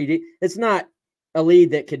a pretty it's not a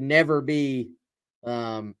lead that could never be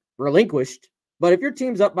relinquished. But if your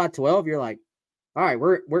team's up by 12, you're like, all right,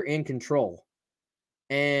 we're in control.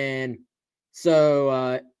 And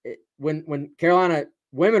so when Carolina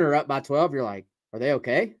women are up by 12, you're like, are they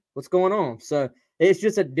okay? What's going on? So it's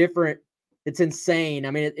just it's insane.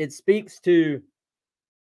 I mean, it speaks to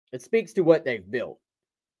what they've built.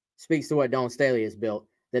 It speaks to what Dawn Staley has built,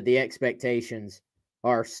 that the expectations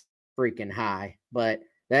are freaking high. But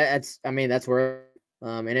that's where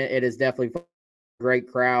and it is definitely a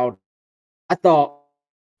great crowd. I thought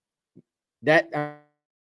it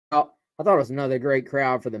was another great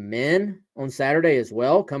crowd for the men on Saturday as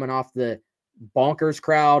well, coming off the bonkers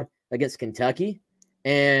crowd against Kentucky.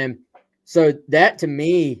 And so that, to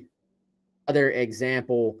me, other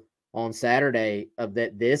example on Saturday of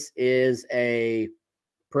that this is a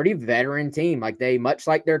pretty veteran team. Like much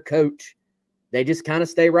like their coach, they just kind of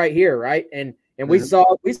stay right here, right? And we saw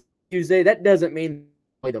Tuesday, that doesn't mean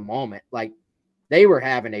play the moment. Like they were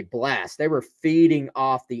having a blast. They were feeding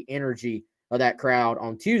off the energy of that crowd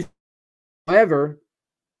on Tuesday. However,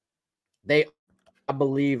 they, I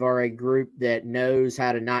believe, are a group that knows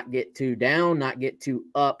how to not get too down, not get too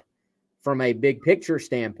up from a big picture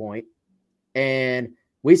standpoint. And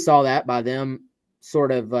we saw that by them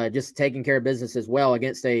sort of just taking care of business as well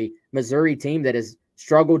against a Missouri team that has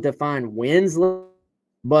struggled to find wins,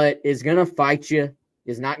 but is going to fight you,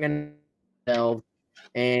 is not going to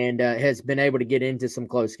and has been able to get into some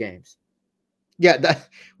close games. Yeah,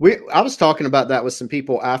 I was talking about that with some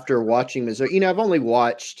people after watching Missouri. You know, I've only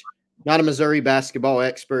watched, not a Missouri basketball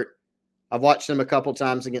expert. I've watched them a couple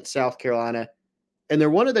times against South Carolina, and they're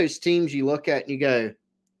one of those teams you look at and you go,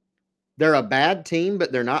 they're a bad team,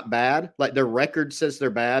 but they're not bad. Like their record says they're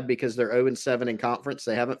bad because they're 0-7 in conference.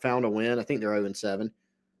 They haven't found a win. I think they're 0-7.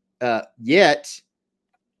 Yet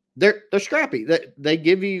they're scrappy. They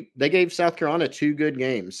gave South Carolina 2 good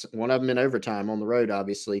games, one of them in overtime on the road,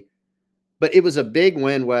 obviously. But it was a big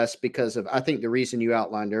win, Wes, because of, I think, the reason you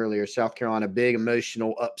outlined earlier, South Carolina, big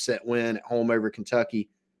emotional upset win at home over Kentucky.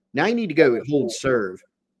 Now you need to go and hold serve.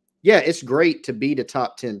 Yeah, it's great to beat a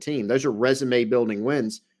top 10 team. Those are resume building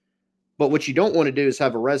wins. But what you don't want to do is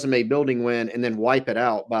have a resume building win and then wipe it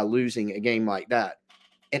out by losing a game like that.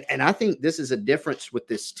 And I think this is a difference with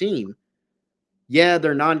this team. Yeah,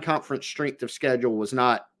 their non-conference strength of schedule was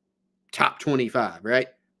not top 25, right?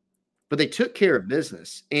 But they took care of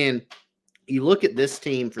business. And you look at this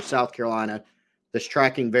team for South Carolina that's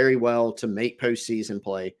tracking very well to make postseason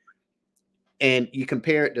play, and you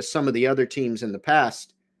compare it to some of the other teams in the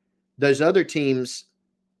past, those other teams,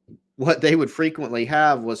 what they would frequently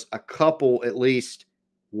have was a couple, at least,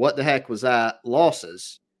 what the heck was that,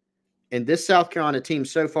 losses. And this South Carolina team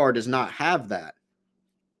so far does not have that.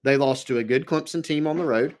 They lost to a good Clemson team on the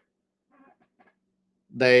road.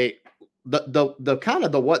 The kind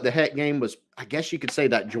of the what the heck game was, I guess you could say,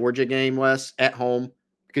 that Georgia game, Wes, at home,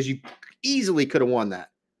 because you easily could have won that.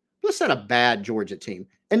 But it's not a bad Georgia team.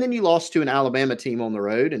 And then you lost to an Alabama team on the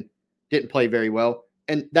road and didn't play very well.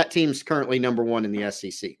 And that team's currently number 1 in the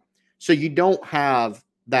SEC. So you don't have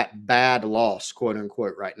that bad loss, quote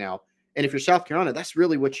unquote, right now. And if you're South Carolina, that's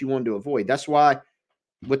really what you wanted to avoid. That's why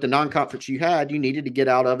with the non-conference you had, you needed to get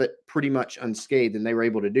out of it pretty much unscathed, and they were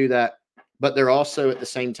able to do that. But they're also at the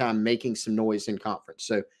same time making some noise in conference.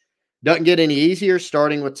 So doesn't get any easier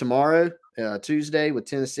starting with tomorrow, Tuesday with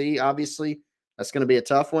Tennessee. Obviously, that's going to be a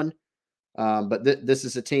tough one. But this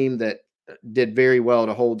is a team that did very well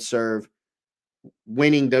to hold serve,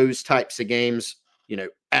 winning those types of games, you know,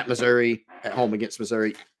 at Missouri, at home against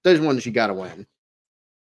Missouri. Those ones you got to win.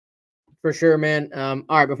 For sure, man. All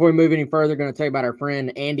right, before we move any further, going to tell you about our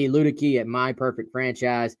friend Andy Luedecke at My Perfect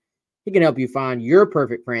Franchise. He can help you find your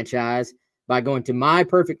perfect franchise by going to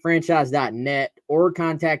myperfectfranchise.net or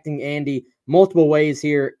contacting Andy multiple ways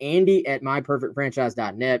here, Andy at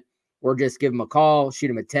myperfectfranchise.net, or just give him a call, shoot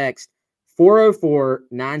him a text,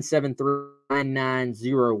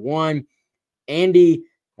 404-973-9901. Andy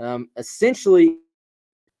essentially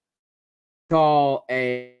call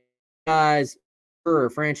a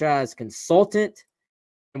franchise consultant.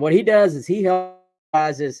 And what he does is he helps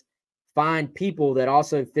is find people that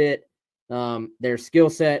also fit their skill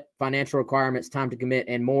set, financial requirements, time to commit,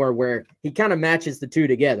 and more, where he kind of matches the two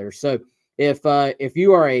together. So if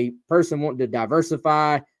you are a person wanting to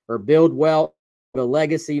diversify or build wealth, a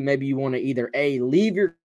legacy, maybe you want to either leave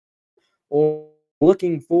your, or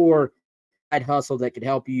looking for side hustle that could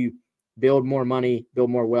help you build more money, build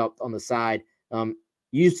more wealth on the side.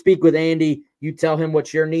 You speak with Andy, you tell him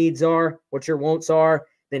what your needs are, what your wants are,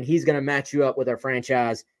 then he's going to match you up with a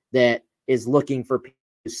franchise that is looking for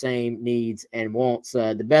the same needs and wants.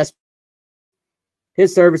 The best,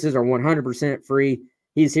 his services are 100% free.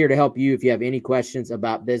 He's here to help you if you have any questions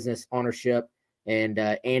about business ownership. And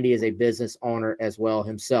Andy is a business owner as well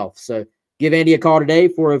himself. So give Andy a call today,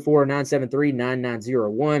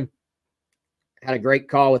 404-973-9901. Had a great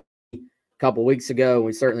call with me a couple weeks ago.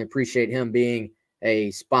 We certainly appreciate him being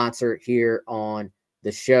a sponsor here on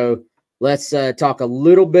the show. Let's talk a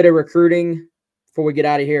little bit of recruiting before we get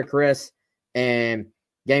out of here, Chris. And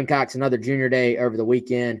Gamecocks, another junior day over the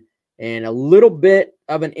weekend, and a little bit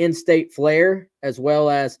of an in-state flair, as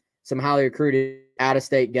well as some highly recruited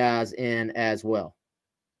out-of-state guys in as well.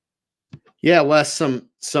 Yeah, Wes, some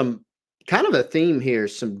kind of a theme here,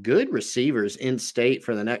 some good receivers in state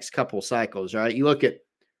for the next couple cycles, right? You look at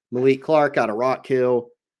Malik Clark out of Rock Hill,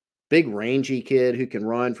 big rangy kid who can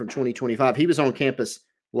run from 2025. He was on campus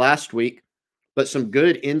last week, but some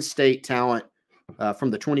good in-state talent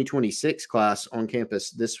from the 2026 class on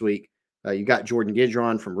campus this week. You got Jordan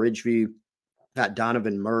Gidron from Ridgeview, got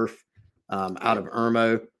Donovan Murph out of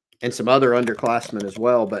Irmo, and some other underclassmen as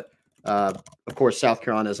well. But of course, South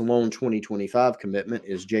Carolina's lone 2025 commitment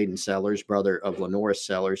is Jaden Sellers, brother of Lenoris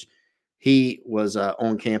Sellers. He was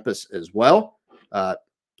on campus as well.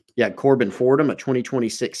 Yeah, Corbin Fordham, a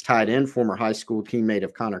 2026 tight end, former high school teammate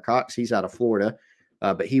of Connor Cox. He's out of Florida,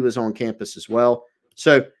 but he was on campus as well.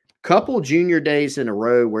 So couple junior days in a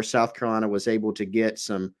row where South Carolina was able to get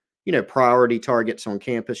some, priority targets on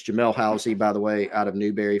campus. Jamel Housey, by the way, out of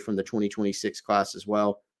Newberry from the 2026 class as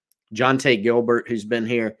well. Jonte Gilbert, who's been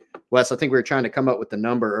here. Wes, I think we were trying to come up with the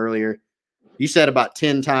number earlier. You said about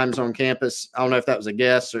 10 times on campus. I don't know if that was a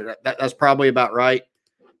guess or that's probably about right.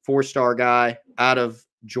 4-star guy out of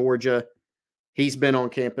Georgia. He's been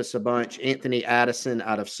on campus a bunch. Anthony Addison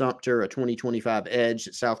out of Sumter, a 2025 edge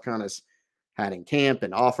that South Carolina's had in camp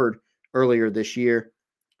and offered earlier this year.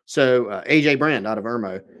 So AJ Brand out of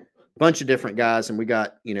Irmo, bunch of different guys. And we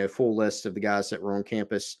got, full list of the guys that were on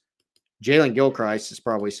campus. Jalen Gilchrist is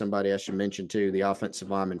probably somebody I should mention too, the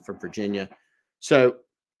offensive lineman from Virginia. So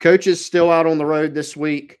coaches still out on the road this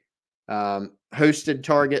week, hosted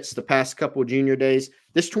targets the past couple of junior days.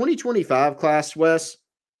 This 2025 class, Wes,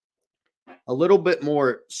 a little bit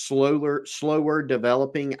more slower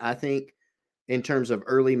developing, I think, in terms of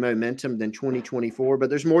early momentum than 2024. But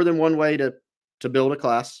there's more than one way to build a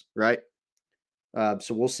class, right? So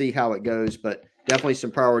we'll see how it goes. But definitely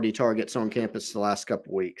some priority targets on campus the last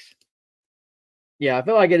couple of weeks. Yeah, I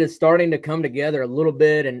feel like it is starting to come together a little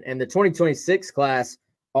bit. And the 2026 class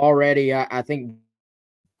already, I think,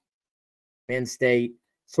 in-state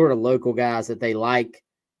sort of local guys that they like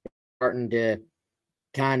starting to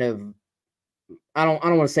kind of, I don't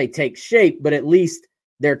want to say take shape, but at least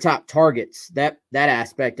their top targets, that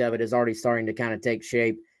aspect of it is already starting to kind of take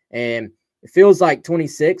shape. And it feels like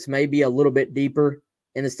 26 may be a little bit deeper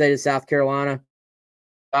in the state of South Carolina.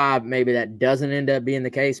 Maybe that doesn't end up being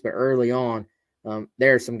the case, but early on,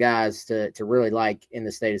 there are some guys to really like in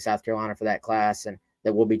the state of South Carolina for that class, and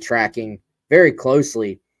that we'll be tracking very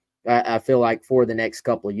closely, I feel like, for the next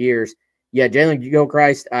couple of years. Yeah, Jalen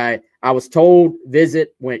Gilchrist, I was told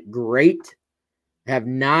visit went great. Have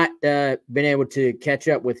not been able to catch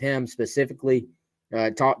up with him specifically.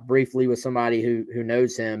 Talked briefly with somebody who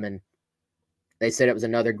knows him, and they said it was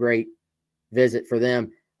another great visit for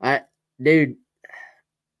them. Dude,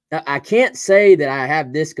 I can't say that I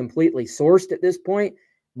have this completely sourced at this point,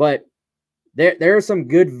 but there are some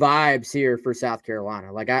good vibes here for South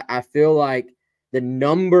Carolina. Like I feel like the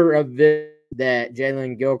number of visits that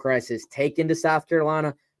Jalen Gilchrist has taken to South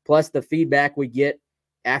Carolina, plus the feedback we get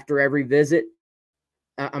after every visit,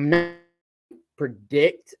 I'm not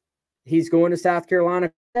predict he's going to South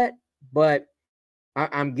Carolina yet, but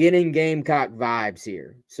I'm getting Gamecock vibes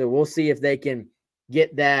here. So we'll see if they can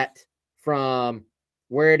get that from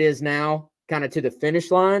where it is now kind of to the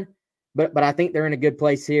finish line. But I think they're in a good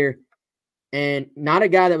place here. And not a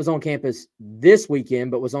guy that was on campus this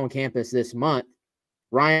weekend, but was on campus this month,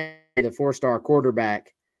 Ryan, the 4-star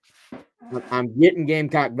quarterback. I'm getting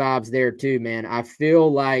Gamecock vibes there too, man. I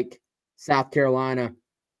feel like South Carolina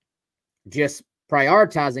just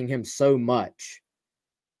prioritizing him so much,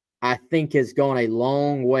 I think has gone a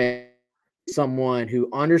long way someone who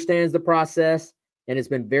understands the process and has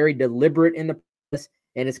been very deliberate in the process,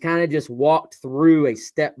 and it's kind of just walked through a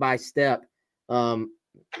step-by-step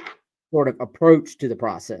sort of approach to the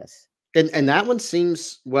process. And that one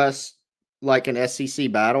seems, Wes, like an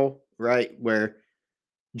SEC battle, right? Where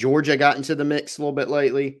Georgia got into the mix a little bit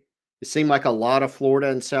lately. It seemed like a lot of Florida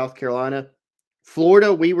and South Carolina.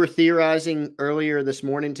 Florida, we were theorizing earlier this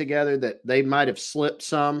morning together that they might have slipped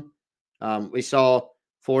some. We saw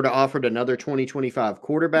Florida offered another 2025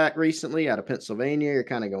 quarterback recently out of Pennsylvania. You're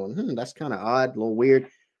kind of going, that's kind of odd, a little weird.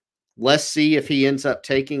 Let's see if he ends up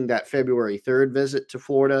taking that February 3rd visit to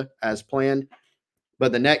Florida as planned.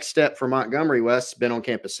 But the next step for Montgomery West's been on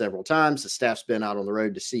campus several times. The staff's been out on the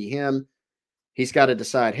road to see him. He's got to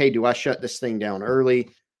decide, hey, do I shut this thing down early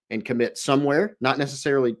and commit somewhere? Not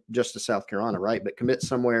necessarily just to South Carolina, right? But commit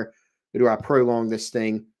somewhere. Or do I prolong this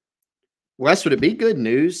thing? Wes, would it be good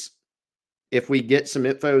news if we get some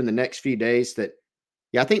info in the next few days that,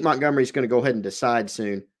 I think Montgomery's going to go ahead and decide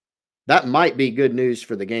soon? That might be good news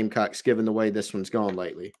for the Gamecocks, given the way this one's gone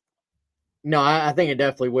lately. No, I think it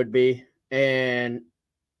definitely would be. And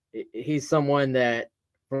he's someone that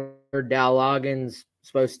for Dow Loggins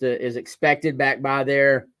is expected back by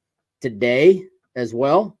there today as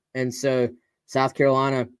well. And so South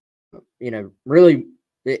Carolina, really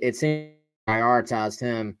it seems prioritized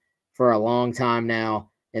him for a long time now,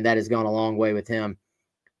 and that has gone a long way with him.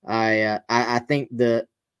 I think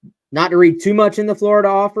not to read too much in the Florida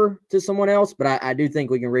offer to someone else, but I do think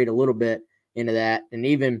we can read a little bit into that. And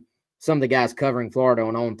even some of the guys covering Florida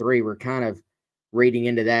on 3 were kind of reading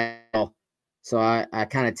into that. So I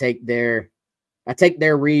kind of take their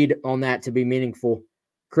read on that to be meaningful.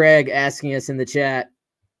 Craig asking us in the chat,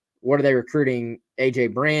 what are they recruiting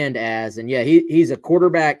AJ Brand as? And yeah, he's a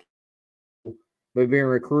quarterback, but being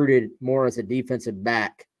recruited more as a defensive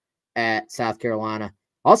back at South Carolina.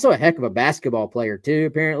 Also a heck of a basketball player too,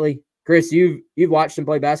 apparently. Chris, you've watched him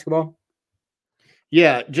play basketball?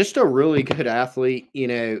 Yeah, just a really good athlete.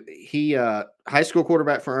 He high school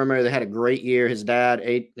quarterback for Irmo. They had a great year. His dad,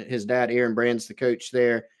 Aaron Brand's the coach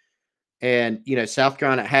there. And, South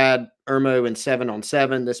Carolina had Irmo in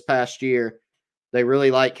 7-on-7 this past year. They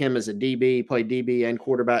really like him as a DB, played DB and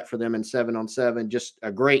quarterback for them in 7-on-7. Just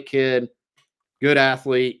a great kid, good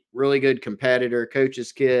athlete, really good competitor,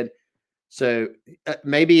 coach's kid. So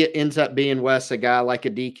maybe it ends up being, Wes, a guy like a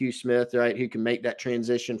DQ Smith, right, who can make that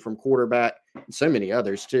transition from quarterback, and so many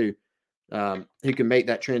others too, who can make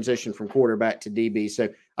that transition from quarterback to DB. So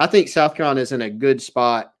I think South Carolina is in a good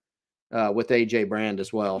spot with AJ Brand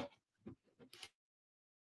as well.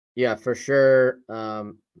 Yeah, for sure.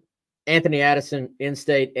 Anthony Addison,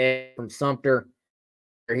 in-state from Sumter,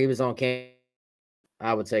 he was on campus.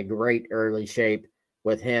 I would say great early shape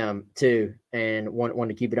with him too, and one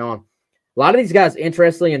to keep it on. A lot of these guys,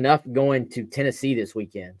 interestingly enough, going to Tennessee this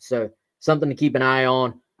weekend. So something to keep an eye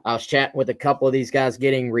on. I was chatting with a couple of these guys,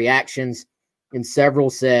 getting reactions, and several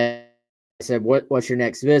said, what's your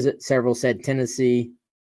next visit? Several said Tennessee.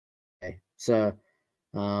 Okay. So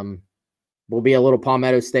will be a little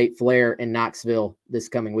Palmetto State flair in Knoxville this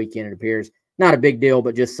coming weekend, it appears. Not a big deal,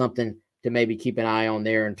 but just something to maybe keep an eye on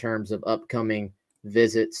there in terms of upcoming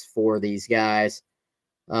visits for these guys.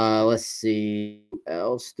 Let's see. Who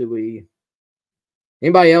else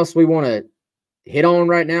anybody else we want to hit on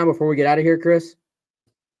right now before we get out of here, Chris?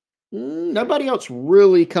 Nobody else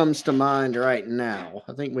really comes to mind right now.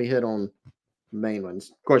 I think we hit on the main ones.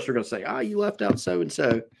 Of course, you're going to say, you left out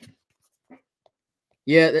so-and-so.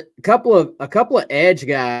 Yeah, a couple of edge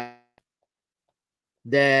guys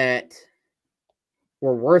that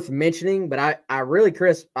were worth mentioning, but I really,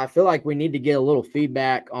 Chris, I feel like we need to get a little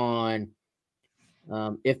feedback on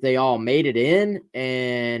if they all made it in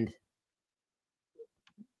and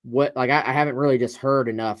what, like, I haven't really just heard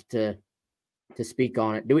enough to speak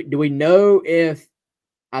on it. Do we know if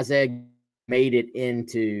Isaiah made it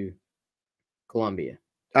into Columbia?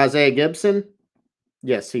 Isaiah Gibson?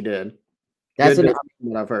 Yes, he did. That's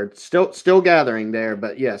what I've heard. Still gathering there,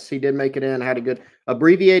 but yes, he did make it in. Had a good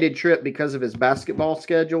abbreviated trip because of his basketball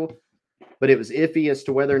schedule, but it was iffy as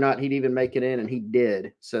to whether or not he'd even make it in, and he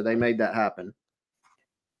did. So they made that happen.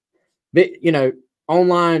 But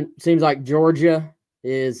online seems like Georgia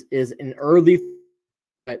is an early,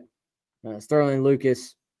 but Sterling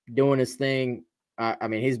Lucas doing his thing. I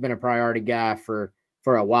mean, he's been a priority guy for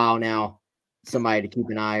a while now. Somebody to keep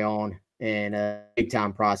an eye on, and a big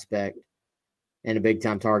time prospect and a big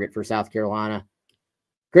time target for South Carolina.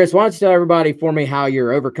 Chris, why don't you tell everybody for me how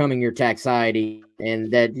you're overcoming your taxiety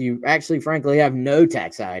and that you actually, frankly, have no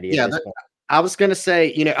taxiety at this point? I was going to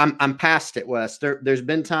say, I'm past it, Wes. There's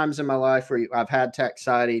been times in my life where I've had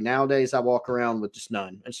taxiety. Nowadays, I walk around with just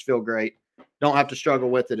none. I just feel great. Don't have to struggle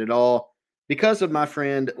with it at all. Because of my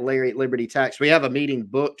friend Larry at Liberty Tax, we have a meeting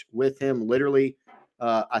booked with him literally,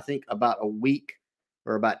 I think about a week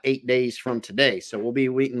or about 8 days from today. So we'll be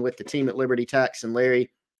meeting with the team at Liberty Tax and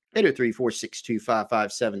Larry,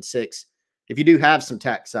 803-462-5576. If you do have some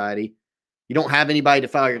tax anxiety, you don't have anybody to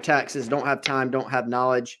file your taxes, don't have time, don't have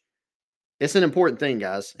knowledge, it's an important thing,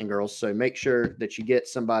 guys and girls. So make sure that you get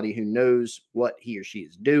somebody who knows what he or she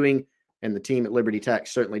is doing. And the team at Liberty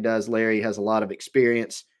Tax certainly does. Larry has a lot of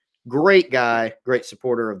experience. Great guy, great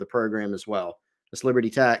supporter of the program as well. It's Liberty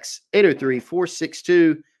Tax,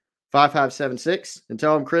 803-462-5576. And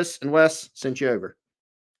tell them Chris and Wes sent you over.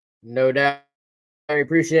 No doubt. I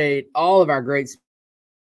appreciate all of our greats.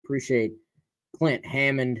 Appreciate Clint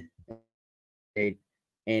Hammond, Andy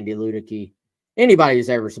Luedecke. Anybody who's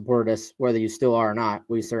ever supported us, whether you still are or not,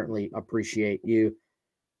 we certainly appreciate you.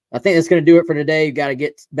 I think that's going to do it for today. You got to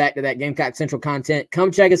get back to that Gamecock Central content.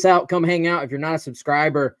 Come check us out. Come hang out. If you're not a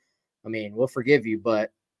subscriber, I mean, we'll forgive you,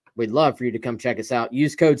 but we'd love for you to come check us out.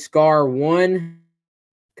 Use code SCAR1,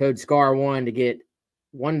 to get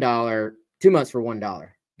 $1, 2 months for $1.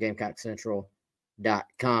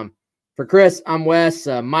 GamecockCentral.com. For Chris, I'm Wes.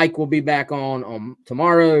 Mike will be back on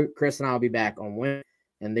tomorrow. Chris and I will be back on Wednesday,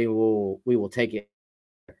 and we will take it.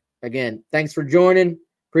 Again, thanks for joining.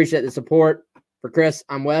 Appreciate the support. For Chris,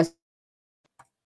 I'm Wes.